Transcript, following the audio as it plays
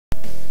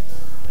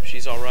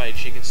she's alright,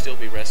 she can still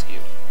be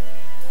rescued.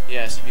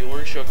 Yes, if you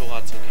learn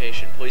Chocolatte's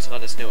location, please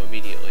let us know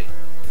immediately.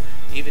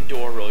 Even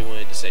Dor really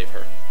wanted to save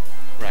her.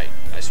 Right,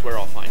 I swear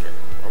I'll find her.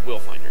 Or will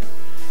find her.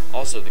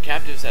 Also, the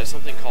captives have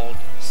something called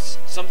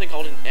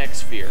an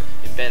X-sphere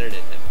embedded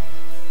in them.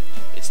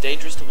 It's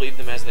dangerous to leave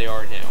them as they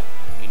are now.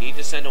 You need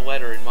to send a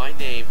letter in my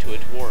name to a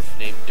dwarf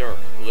named Dirk,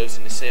 who lives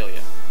in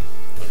Asalia.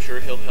 I'm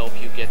sure he'll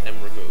help you get them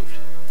removed.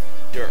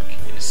 Dirk,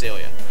 in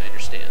Asalia, I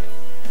understand.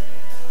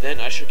 Then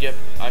I shall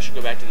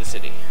go back to the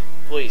city.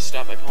 Please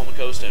stop by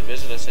Palmacosta and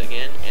visit us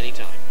again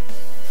anytime.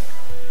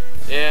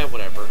 Yeah,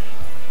 whatever.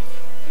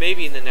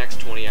 Maybe in the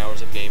next 20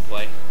 hours of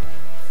gameplay.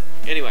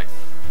 Anyway.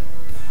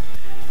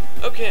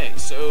 Okay,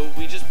 so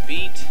we just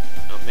beat...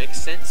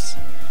 makes sense?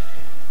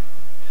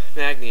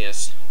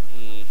 Magnus.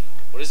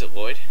 What is it,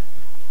 Lloyd?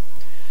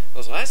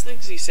 Those last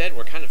things he said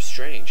were kind of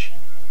strange.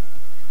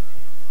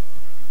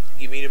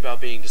 You mean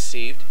about being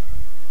deceived?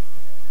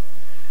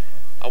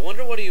 I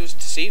wonder what he was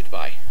deceived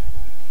by.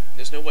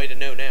 There's no way to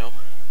know now.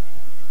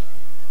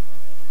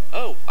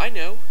 Oh, I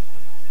know.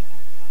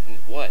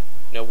 What?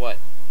 No what?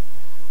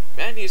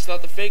 Magnus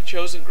thought the fake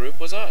chosen group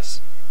was us.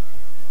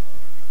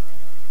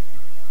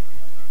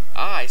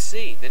 Ah, I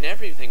see. Then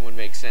everything would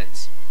make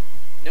sense.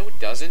 No, it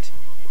doesn't.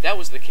 If that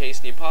was the case,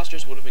 the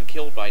imposters would have been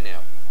killed by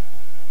now.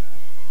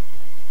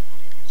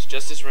 It's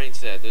just as Rain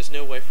said, there's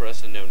no way for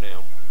us to know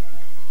now.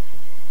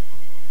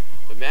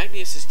 But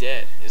Magnus is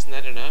dead. Isn't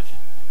that enough?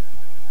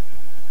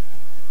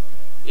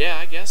 Yeah,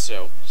 I guess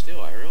so.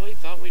 Still, I really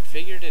thought we'd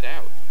figured it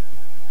out.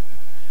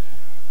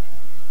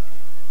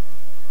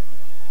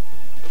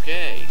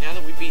 Okay, now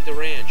that we beat the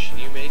ranch,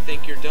 you may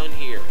think you're done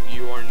here.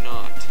 You are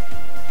not.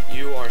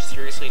 You are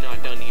seriously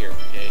not done here.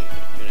 Okay,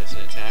 units an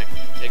attack.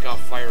 Take off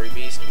Fiery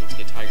Beast, and let's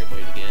get Tiger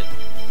Blade again.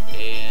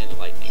 And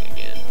Lightning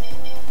again.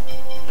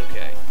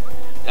 Okay.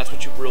 That's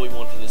what you really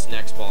want for this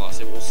next boss.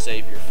 It will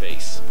save your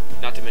face.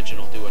 Not to mention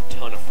it'll do a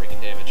ton of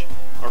freaking damage.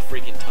 Or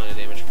freaking ton of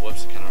damage.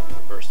 Whoops, kind of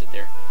reversed it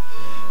there.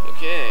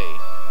 Okay.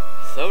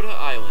 Thoda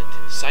Island.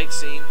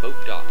 Sightseeing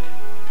Boat Dock.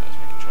 How's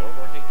my controller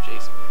working?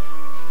 Jeez.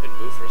 Couldn't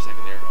move for a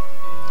second there.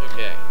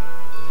 Okay.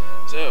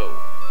 So,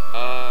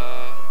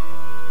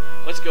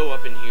 let's go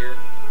up in here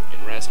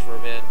and rest for a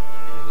bit.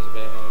 There's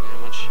about, how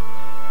much?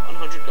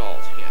 100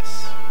 gold,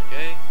 yes.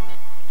 Okay.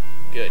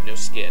 Good, no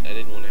skit. I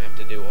didn't want to have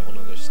to do a whole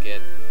nother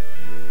skit.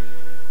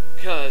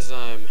 Because,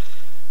 well,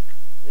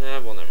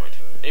 never mind.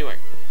 Anyway.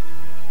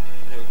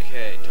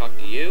 Okay, talk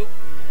to you.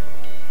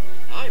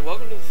 Hi,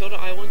 welcome to the Thoda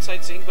Island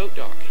Sightseeing Boat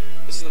Dock.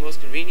 This is the most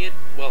convenient,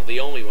 well, the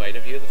only way to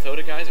view the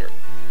Thoda Geyser.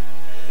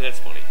 That's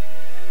funny.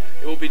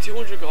 It will be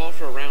 200 gold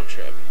for a round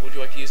trip. Would you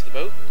like to use the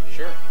boat?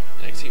 Sure.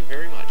 Thanks you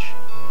very much.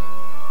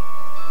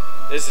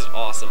 This is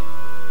awesome.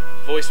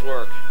 Voice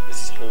work.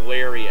 This is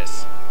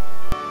hilarious.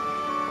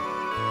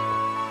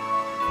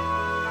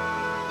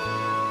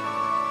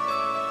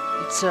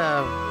 It's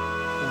a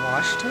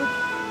wash tub?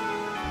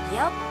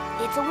 Yep,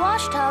 it's a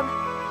wash tub.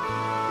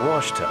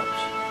 Wash tubs.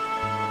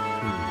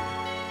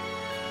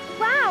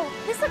 Wow,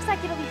 this looks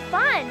like it'll be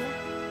fun.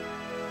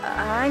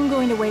 I'm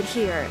going to wait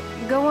here.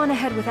 Go on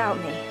ahead without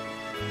me.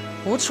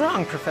 What's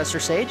wrong, Professor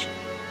Sage?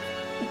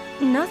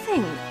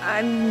 Nothing.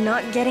 I'm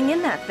not getting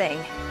in that thing.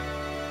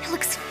 It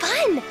looks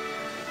fun.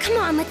 Come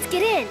on, let's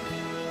get in.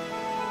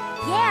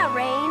 Yeah,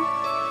 Rain.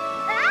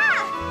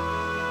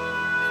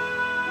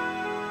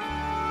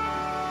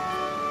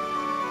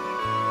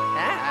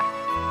 Ah!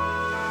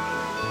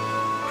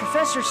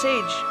 Professor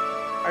Sage,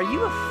 are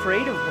you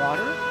afraid of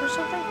water or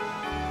something?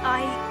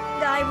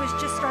 I was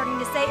just starting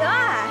to say,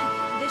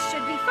 this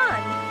should be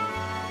fun.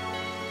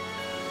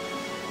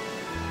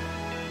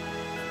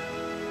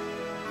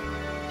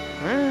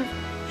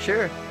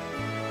 Sure.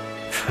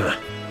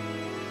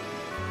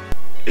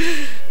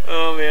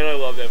 Oh man, I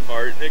love that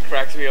part. It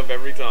cracks me up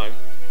every time.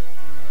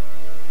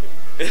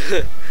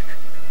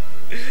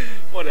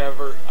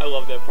 Whatever. I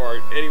love that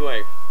part.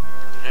 Anyway,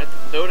 at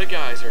the Thoda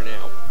Geyser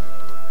now.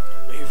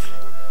 We've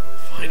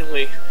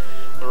finally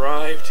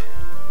arrived.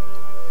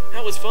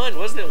 That was fun,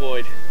 wasn't it,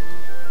 Lloyd?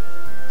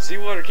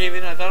 Seawater came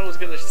in, I thought it was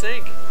gonna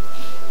sink.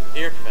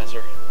 Here,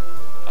 Professor.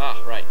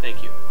 Ah, right,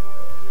 thank you.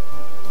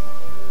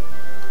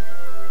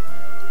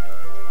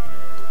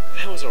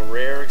 That was a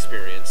rare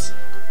experience.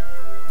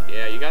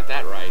 Yeah, you got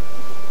that right.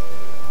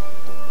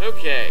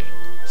 Okay,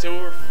 so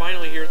we're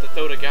finally here at the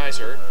Thoda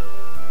Geyser.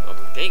 Oh,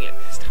 dang it.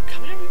 Stop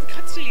coming out with the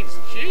cutscenes.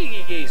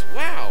 Jeez,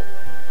 wow.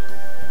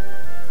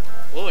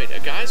 Lloyd, a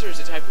geyser is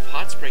a type of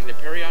hot spring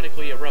that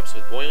periodically erupts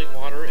with boiling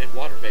water and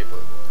water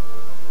vapor.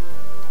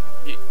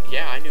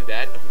 Yeah, I knew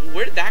that.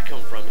 Where did that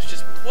come from? It's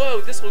just, whoa,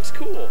 this looks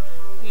cool.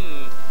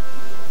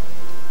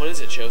 What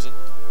is it, Chosen?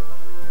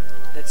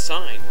 That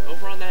sign,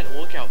 over on that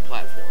lookout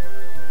platform.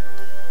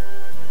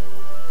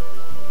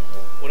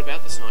 What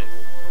about the sign?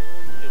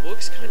 It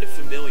looks kind of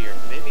familiar.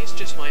 Maybe it's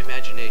just my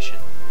imagination.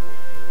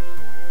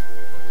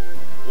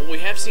 Well, we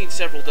have seen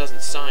several dozen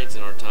signs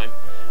in our time.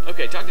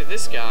 Okay, talk to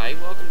this guy.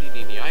 Welcome to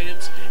Need Any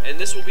Items. And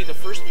this will be the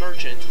first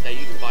merchant that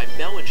you can buy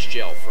melon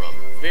gel from.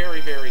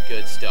 Very, very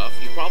good stuff.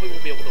 You probably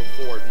won't be able to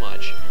afford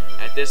much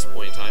at this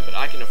point in time, but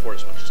I can afford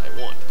as much as I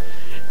want.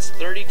 It's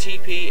 30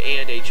 TP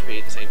and HP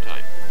at the same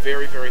time.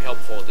 Very, very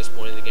helpful at this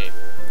point in the game.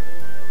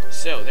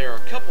 So, there are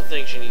a couple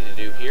things you need to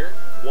do here.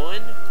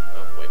 One...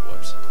 Oh, wait,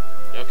 whoops.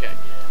 Okay.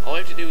 All I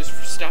have to do is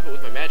stop it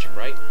with my magic,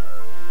 right?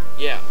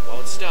 Yeah, while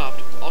it's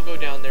stopped, I'll go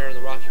down there in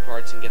the rocky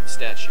parts and get the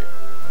statue.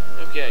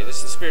 Okay, this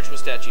is the spiritual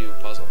statue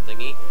puzzle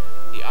thingy.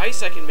 The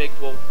ice I can make,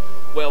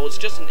 well, it's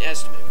just an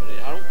estimate,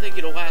 but I don't think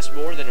it'll last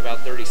more than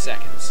about 30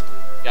 seconds.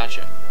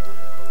 Gotcha.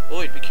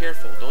 Lloyd, be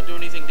careful. Don't do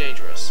anything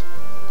dangerous.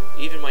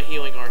 Even my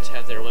healing arts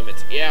have their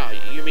limits. Yeah,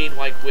 you mean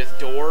like with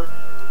door?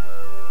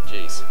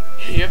 Jeez.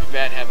 You have a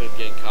bad habit of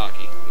getting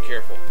cocky. Be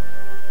careful.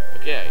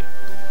 Okay.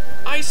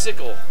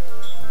 Icicle!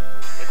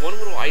 Like one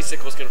little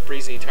icicle is going to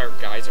freeze the entire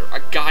geyser.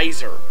 A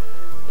geyser!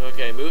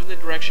 Okay, move in the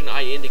direction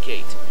I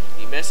indicate.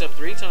 If you mess up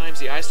 3 times,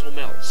 the ice will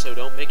melt, so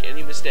don't make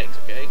any mistakes,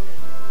 okay?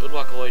 Good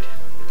luck, Lloyd.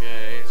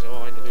 Okay, so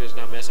all I have to do is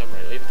not mess up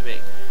right. Leave it to me.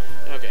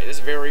 Okay, this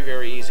is very,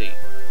 very easy.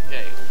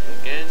 Okay,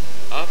 again,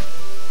 up,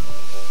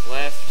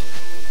 left,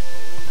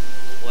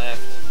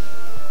 left,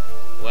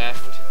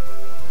 left,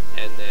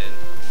 and then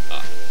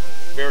up.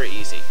 Very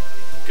easy.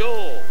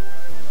 Goal!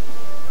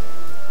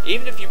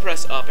 Even if you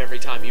press up every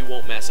time, you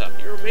won't mess up.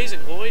 You're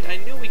amazing, Lloyd. I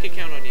knew we could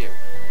count on you.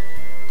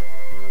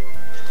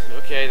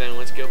 Okay, then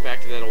let's go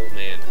back to that old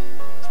man.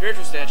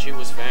 Spiritual statue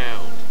was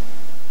found.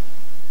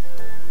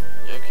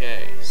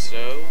 Okay,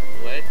 so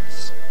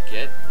let's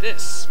get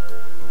this.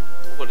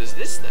 What is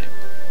this thing?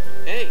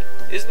 Hey,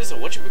 isn't this a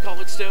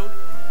whatchamacallit stone?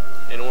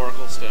 An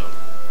oracle stone.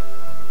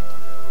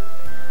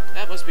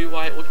 That must be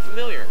why it looked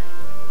familiar.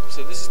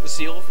 So this is the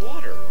seal of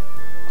water.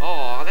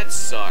 Aw, that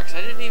sucks.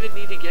 I didn't even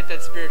need to get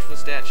that spiritual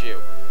statue.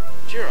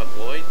 Cheer up,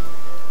 Lloyd.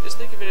 Just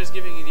think of it as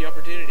giving you the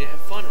opportunity to have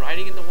fun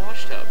riding in the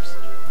wash tubs.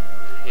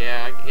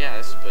 Yeah, I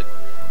guess, but...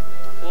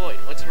 Lloyd,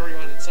 let's hurry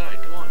on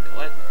inside. Come on,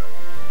 Colette.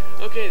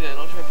 Okay then,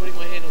 I'll try putting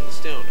my hand on the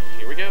stone.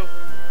 Here we go.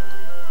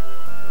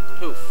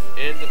 Poof.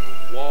 And the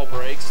wall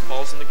breaks,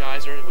 falls in the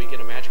geyser, and we get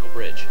a magical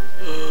bridge.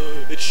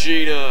 It's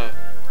Sheena!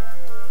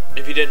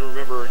 If you didn't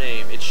remember her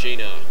name, it's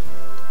Sheena.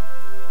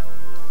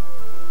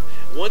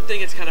 One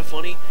thing that's kind of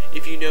funny,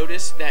 if you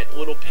notice that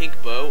little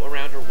pink bow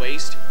around her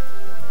waist,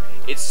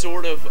 it's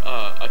sort of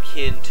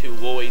akin to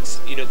Lloyd's,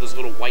 you know, those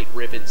little white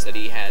ribbons that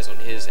he has on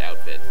his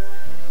outfit.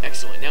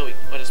 Excellent, now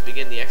let us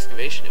begin the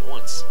excavation at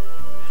once.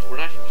 We're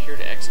not here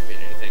to excavate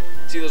anything.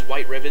 See those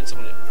white ribbons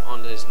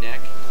on his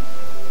neck?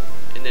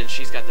 And then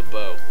she's got the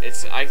bow.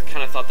 I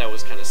kind of thought that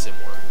was kind of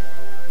similar.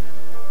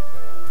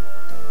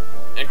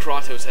 And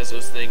Kratos has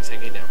those things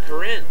hanging down.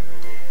 Corinne!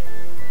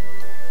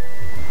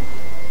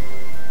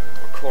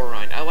 Or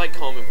Corine. I like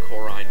calling him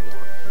Corine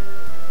more.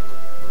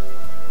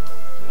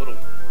 Little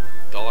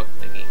dog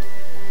thingy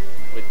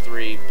with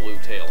 3 blue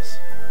tails.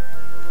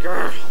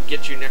 Grr! I'll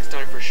get you next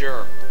time for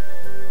sure.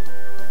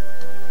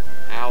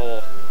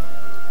 Owl.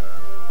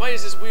 Why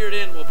does this weird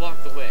animal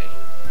block the way?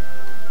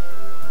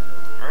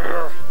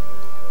 Grr!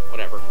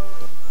 Whatever.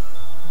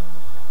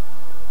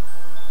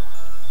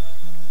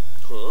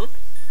 Huh?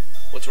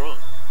 What's wrong?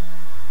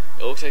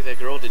 It looks like that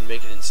girl didn't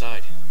make it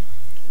inside.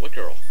 What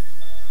girl?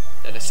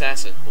 That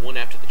assassin, the one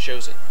after the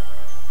Chosen.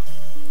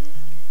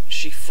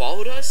 She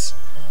followed us?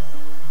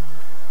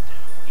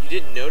 You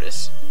didn't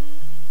notice?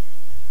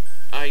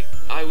 I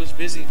was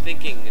busy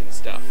thinking and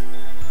stuff.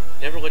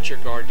 Never let your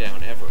guard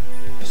down, ever.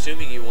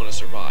 Assuming you want to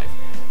survive.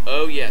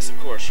 Oh yes, of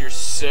course, you're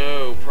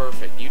so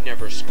perfect. You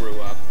never screw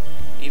up.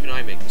 Even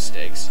I make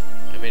mistakes.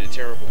 I made a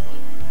terrible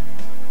one.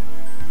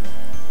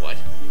 What?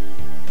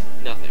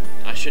 Nothing.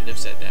 I shouldn't have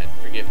said that.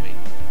 Forgive me.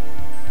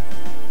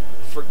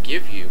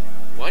 Forgive you?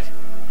 What?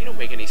 You don't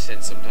make any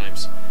sense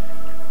sometimes.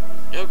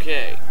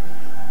 Okay.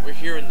 We're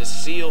here in the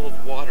Seal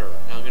of Water.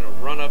 Now I'm going to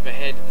run up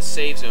ahead to the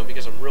save zone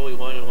because I'm really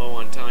running low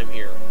on time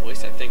here. At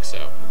least I think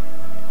so.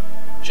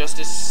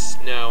 Justice...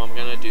 No, I'm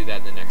going to do that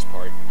in the next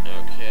part.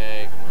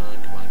 Okay, come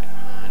on, come on,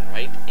 come on.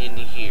 Right in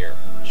here.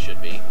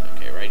 Should be.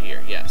 Okay, right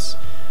here. Yes.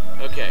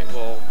 Okay,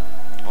 well,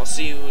 I'll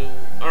see you...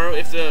 Or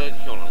if the...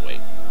 Hold on,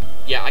 wait.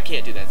 Yeah, I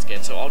can't do that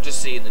skit, so I'll just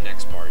see you in the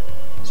next part.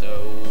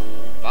 So,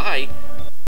 bye!